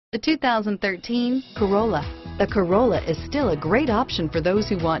The 2013 Corolla. The Corolla is still a great option for those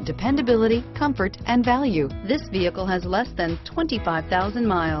who want dependability, comfort, and value. This vehicle has less than 25,000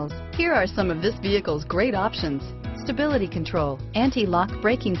 miles. Here are some of this vehicle's great options: stability control, anti-lock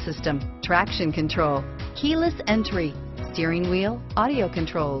braking system, traction control, keyless entry, steering wheel audio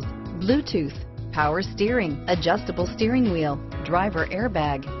controls, Bluetooth, power steering, adjustable steering wheel, driver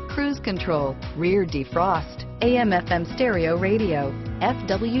airbag, cruise control, rear defrost, AM/FM stereo radio,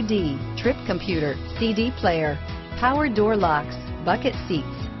 FWD, trip computer, CD player, power door locks, bucket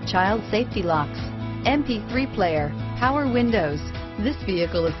seats, child safety locks, MP3 player, power windows. This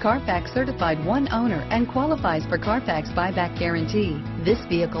vehicle is Carfax certified one owner and qualifies for Carfax buyback guarantee. This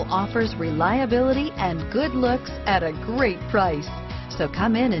vehicle offers reliability and good looks at a great price. So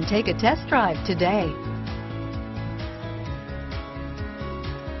come in and take a test drive today.